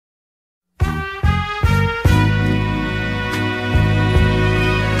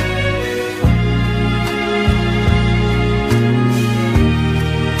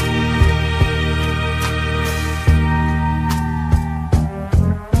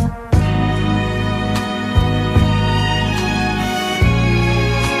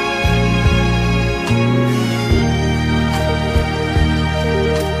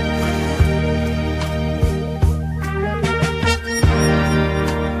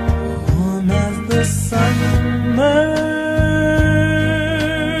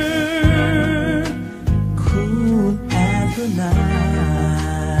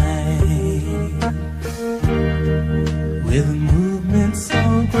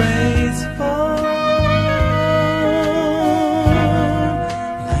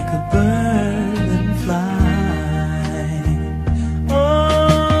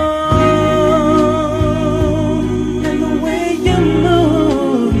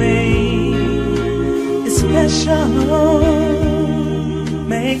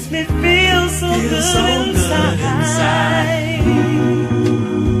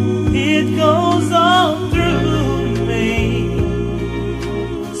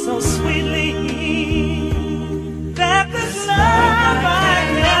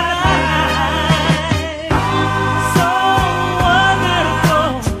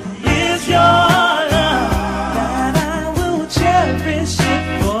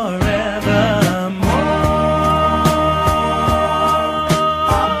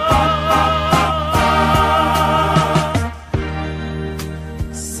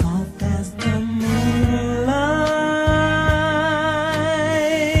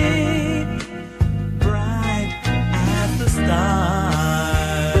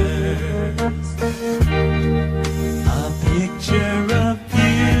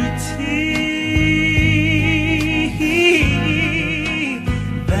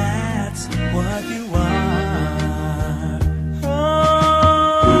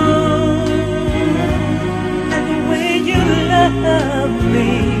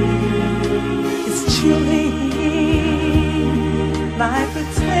gasoline, like the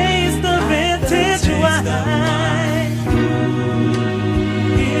taste of vintage wine.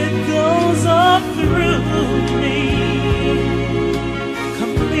 It goes all through me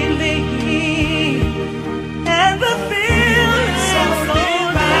completely, and the feeling so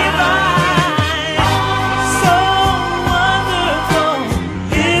divine, so wonderful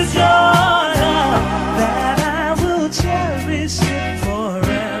is your love that I will cherish it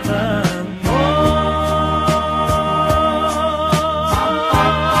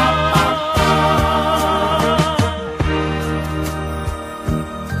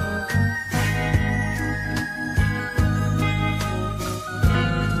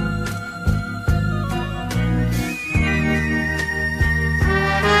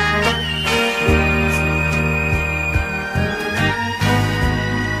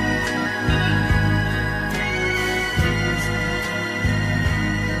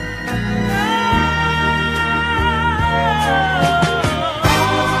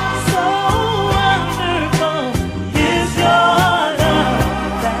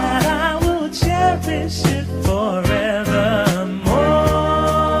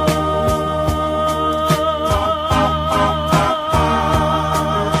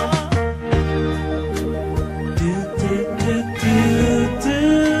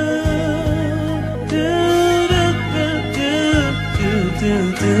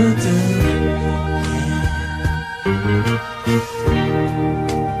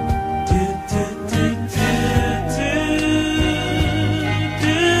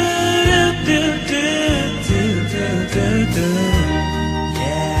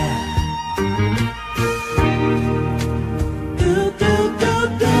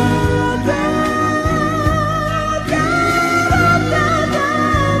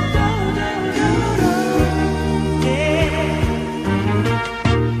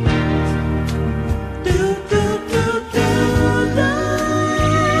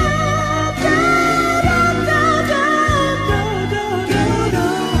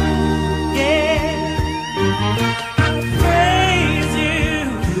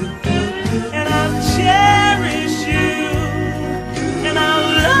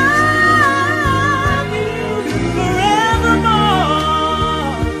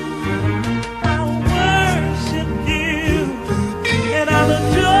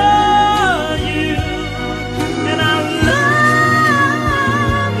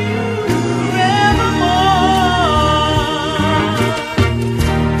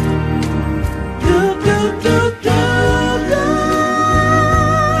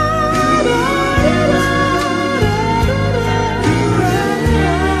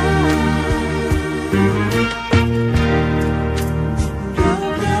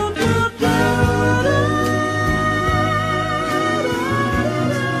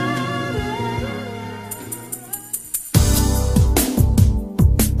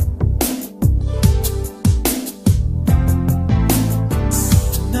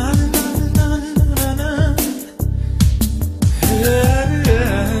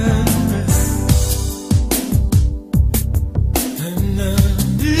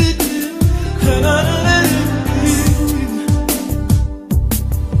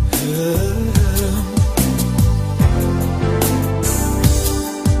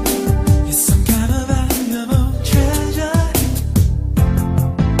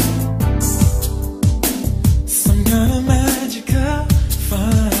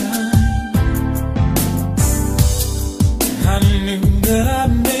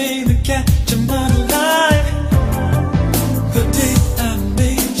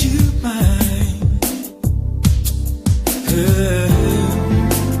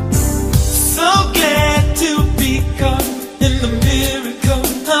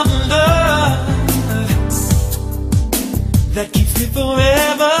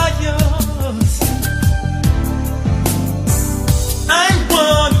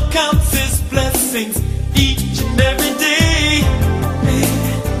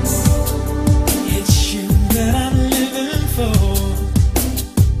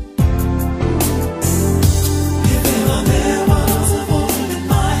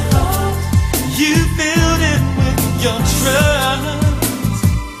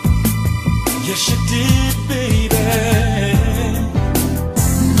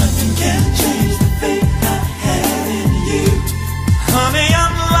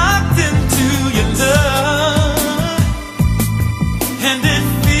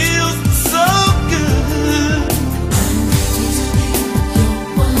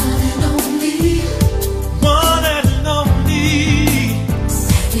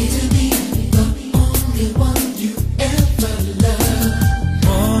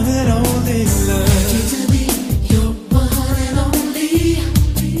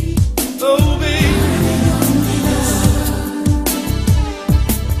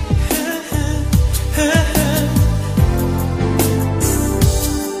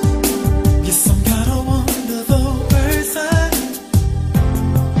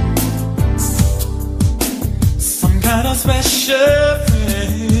a special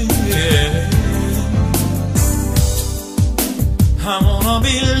friend. I wanna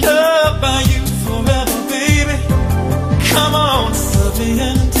be loved by you forever, baby. Come on, love me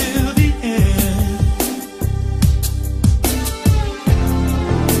until the end.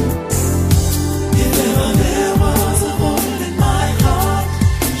 If ever there was a hole in my heart,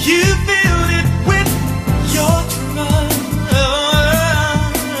 you filled it with your trust.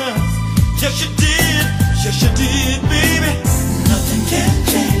 Yes, you did. Yes, you did, baby. Nothing can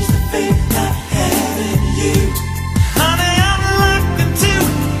change the faith I have in you. Honey, I'm locked into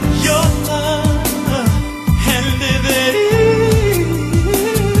your love, and if it is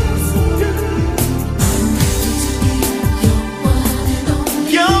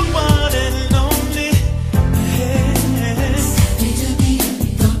your one and only, Happy to be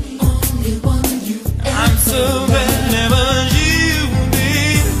the only one you ever I'm so glad never you,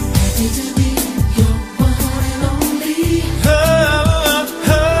 baby. Happy to be your one and only.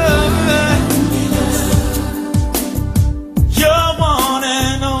 You're one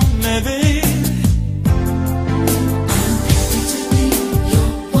and only, baby. Happy to be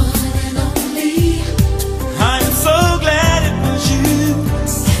your one and only. I'm so glad it was you.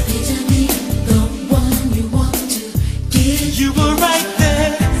 Happy to be the one you want to give. You were right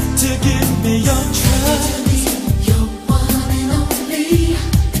there to give me your trust. To be your one and only.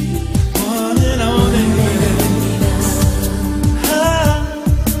 One and only.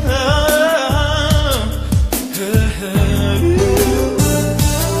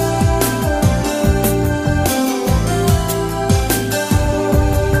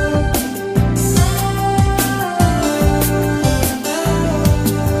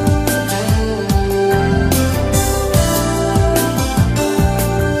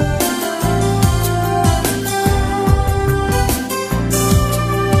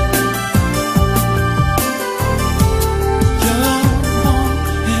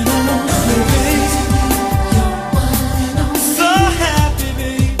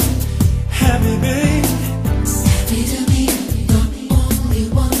 Happy to be the only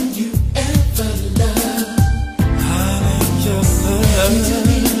one you ever loved.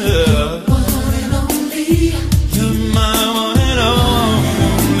 One and only. You're my one and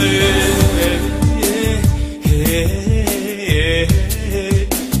only.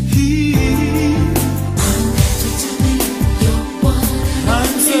 Happy to be your one and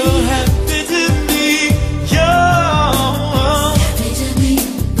I'm so happy to be yours. Happy to be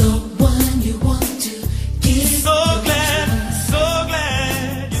the one you want to give. So glad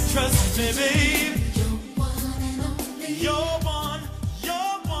you trust me, babe. Your one and only. You're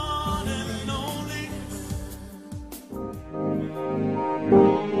one and only.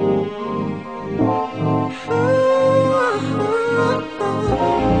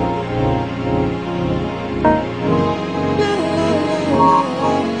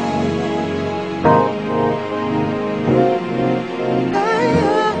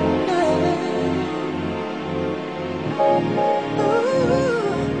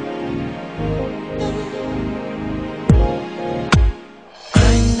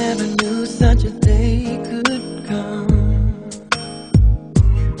 I never knew such a day could come,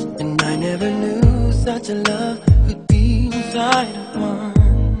 and I never knew such a love could be inside of one.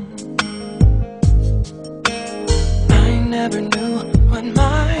 I never knew what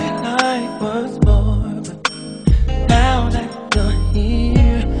my life was for, but now that you're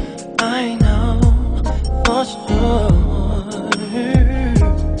here, I know for sure.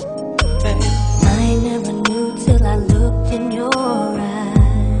 I never knew till I looked in your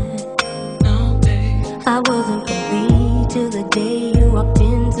eyes. No, babe. I wasn't complete till the day you walked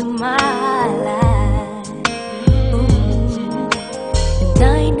into my life. And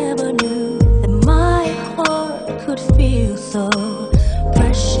I never knew that my heart could feel so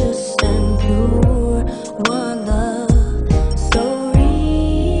precious and pure. One love so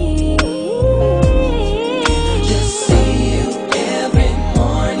real. Just see you every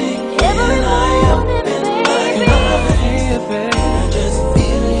morning. Every and I morning, open baby. my eyes, babe. Just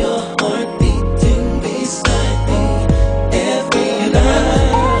feel your heart beating beside me every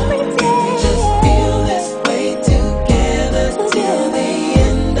night. Just feel this way together till the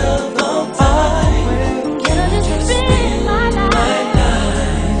end of all time. Can I just spend my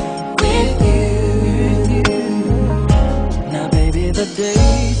life with you? Now, baby, the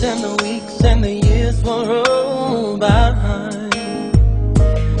days and the weeks and the years will roll by,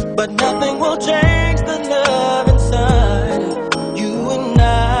 but nothing will change the love inside of you and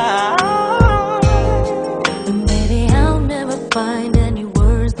I. And baby, I'll never find any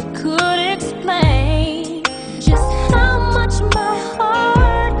words that could explain just how much my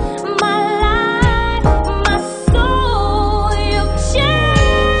heart, my life, my soul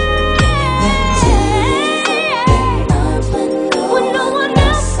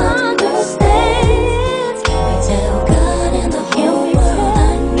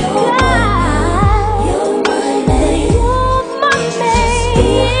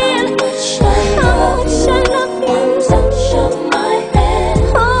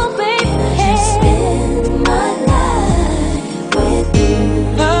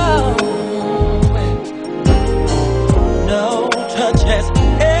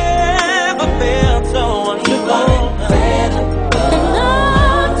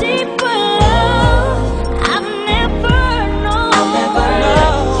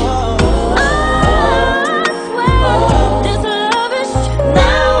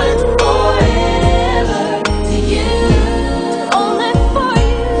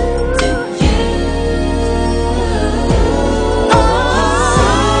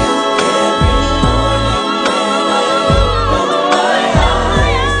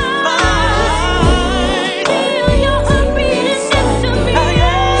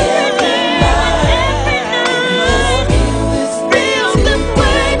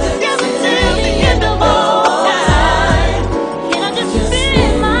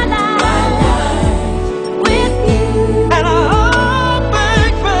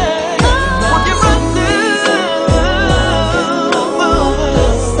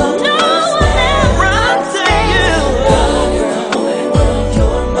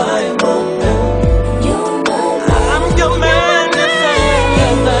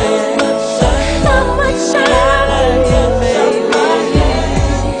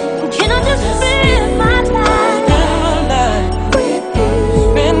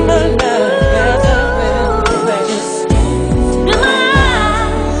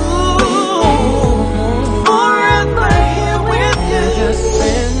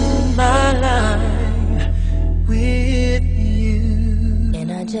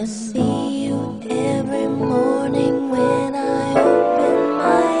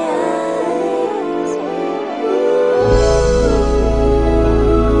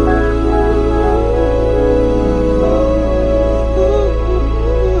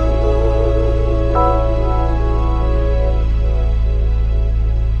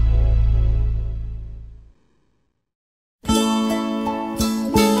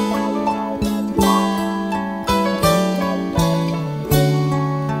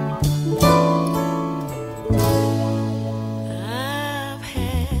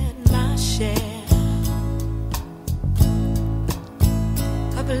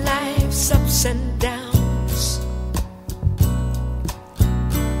its ups and downs,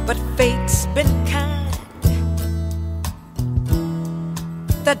 but fate's been kind.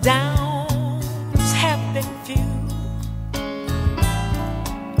 The downs have been few.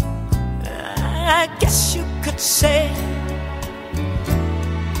 I guess you could say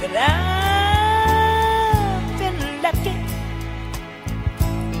that I've been lucky.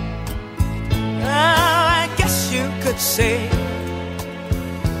 I guess you could say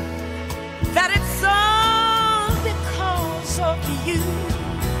that it's all because of you.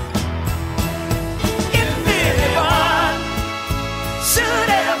 If anyone should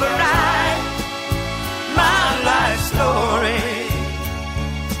ever write my life story,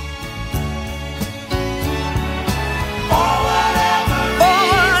 for whatever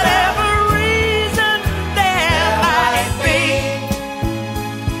reason there might be,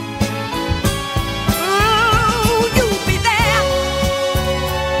 ooh, you'll be there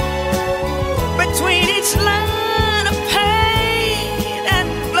between each line of pain and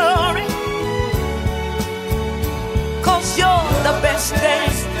glory, 'cause you're the best thing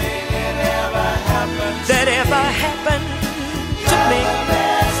that ever happened to me.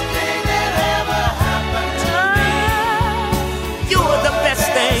 You're the best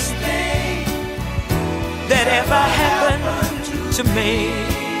thing that ever happened to me.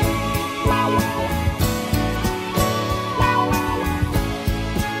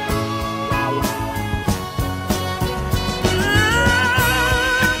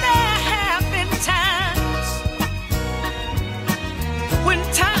 There have been times when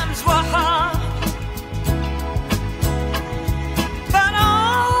times were hard, but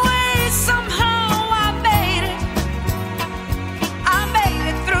always somehow I made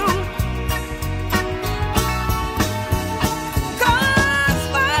it through. 'Cause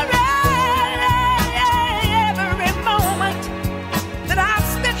for every moment that I've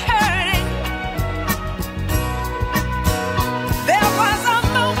spent hurting, there was a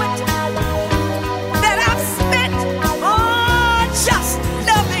moment that I've spent just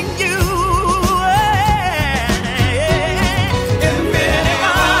loving you. If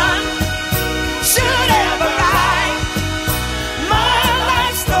anyone should ever write my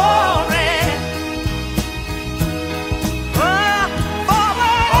life story,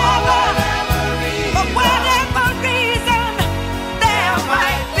 for whatever reason there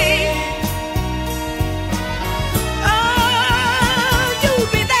might be, you'll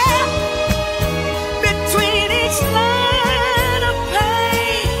be there between each line of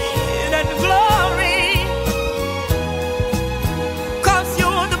pain and glory, 'cause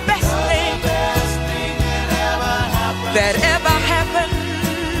you're the best thing that ever happened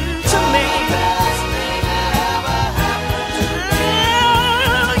to me.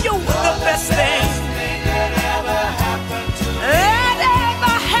 You're the best thing that ever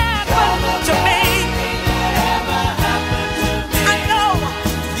happened to me. I know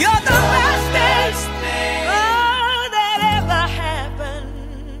you're the best thing that ever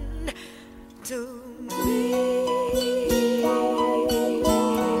happened to me.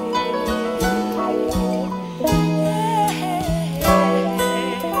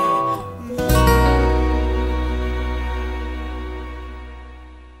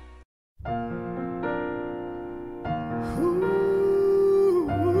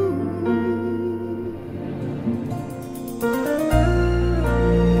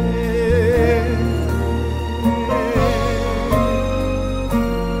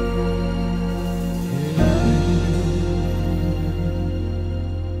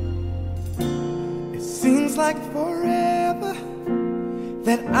 It seems like forever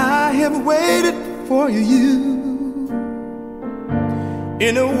that I have waited for you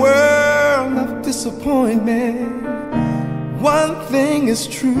in a world of disappointment. One thing is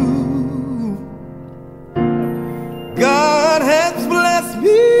true: God has blessed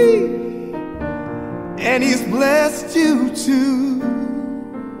me, and He's blessed you too.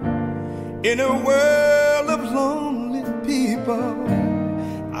 In a world of lonely people,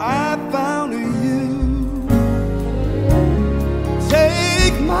 I found you.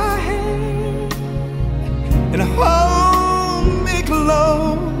 Take my hand and hold me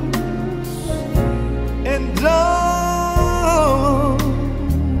close, and don't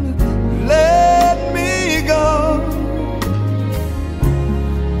let me go.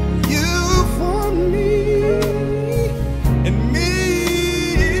 You for me, and me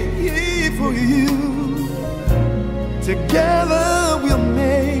for you. Together we'll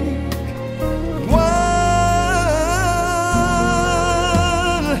make one.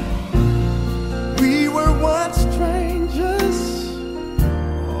 We were once strangers,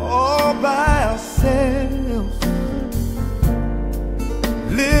 all by ourselves.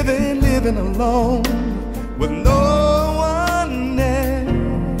 living alone with no one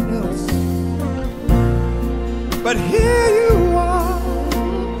else. But here you are,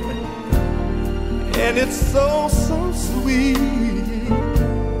 and it's so sweet.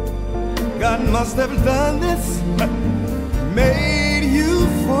 God must have done this, made you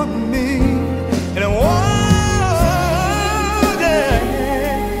for me. And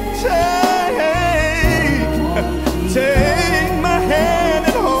take my hand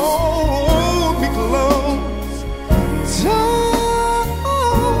and hold me close.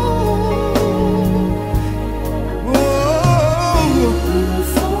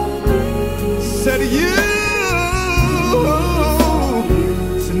 Said you,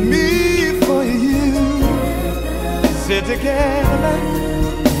 said me for you. Said together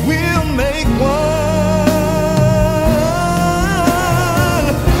we'll make one.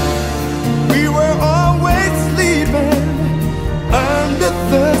 We were always sleeping under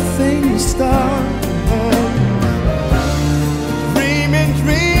the same star, dreaming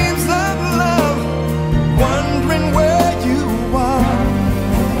dreams of love, wondering where you are.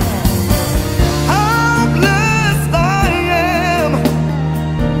 How blessed I am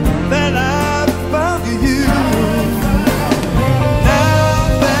that I found you. Now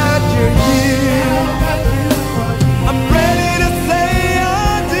that you're here, I'm ready to say I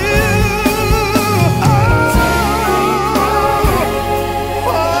do.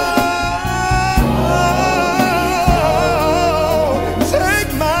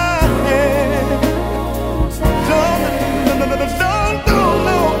 Take my hand.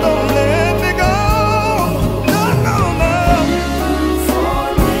 Don't let me go. No.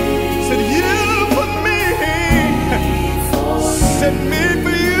 Said you for me. Said me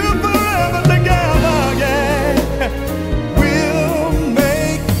for you forever together, yeah. We'll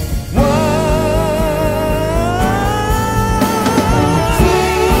make one.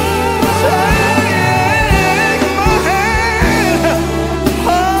 Take my hand.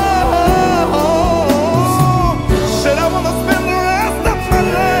 Said I wanna spend the rest of my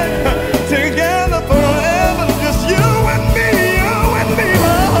life together forever, just you and me,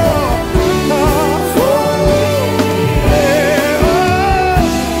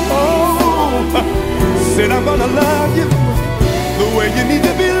 Said I'm gonna love you the way you need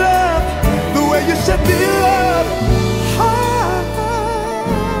to be loved, the way you should be loved.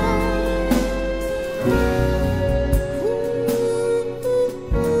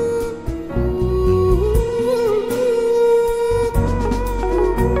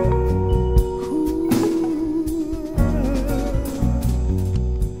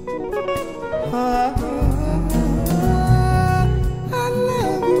 I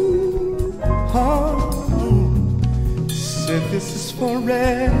love you. Said this is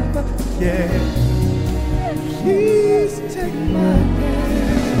forever, yeah. Please take my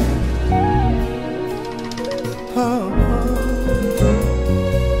hand.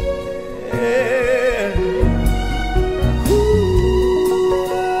 Yeah.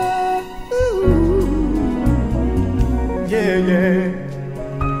 Yeah.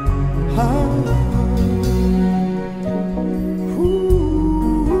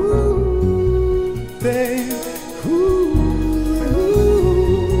 Babe,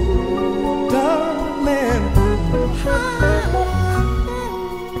 darling,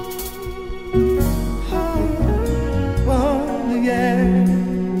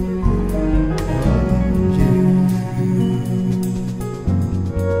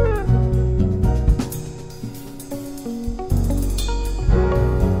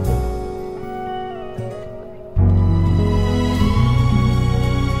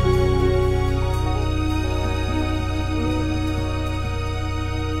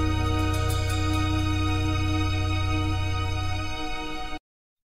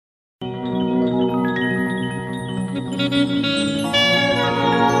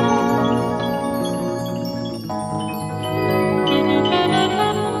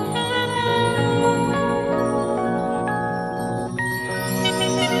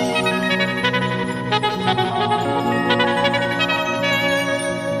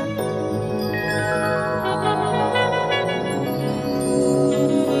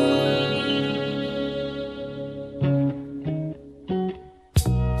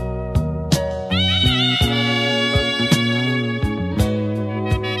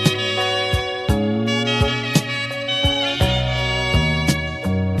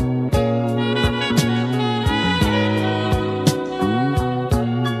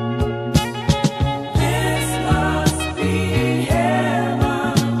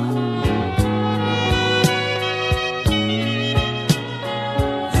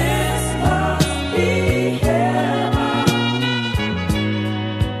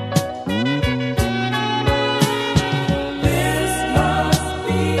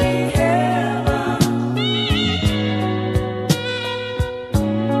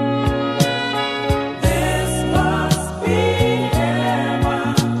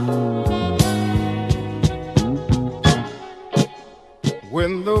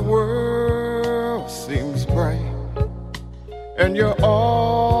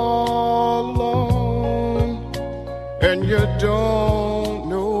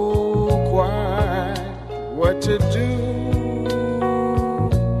 to do.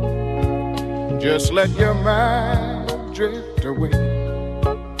 Just let your mind drift away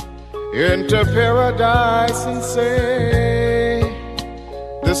into paradise and say,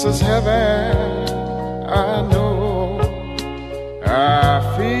 this is heaven. I know, I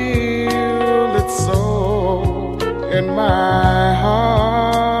feel it so in my heart.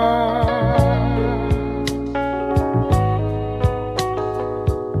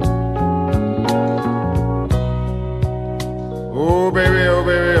 Oh baby, oh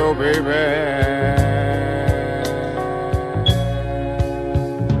baby, oh baby.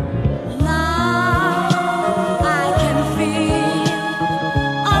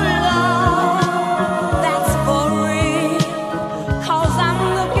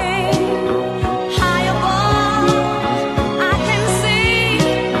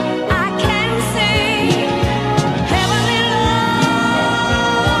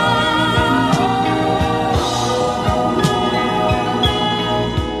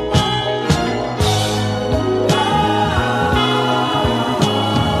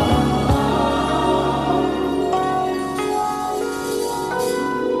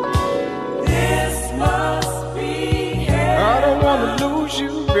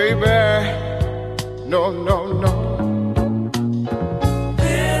 No, no, no.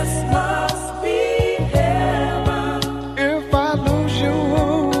 This must be heaven. If I lose you,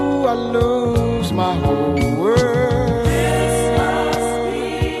 I lose my whole world. This must be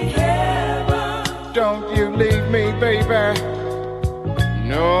heaven. Don't you leave me, baby.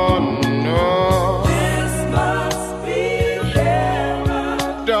 No, no. This must be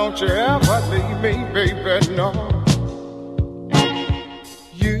heaven. Don't you ever leave me, baby, no.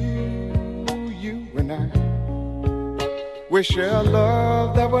 We share a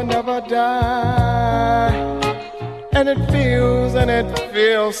love that will never die, and it feels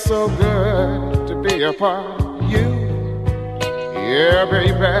so good to be a part of you. Yeah,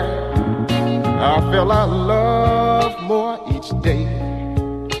 baby, I feel our love more each day,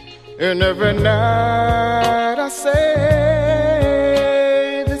 and every night I say,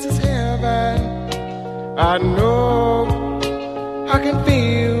 this is heaven. I know I can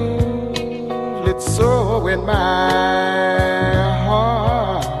feel it so in my